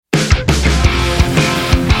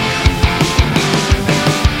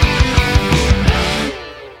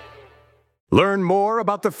Learn more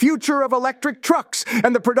about the future of electric trucks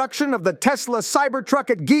and the production of the Tesla Cybertruck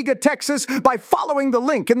at Giga, Texas by following the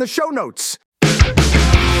link in the show notes.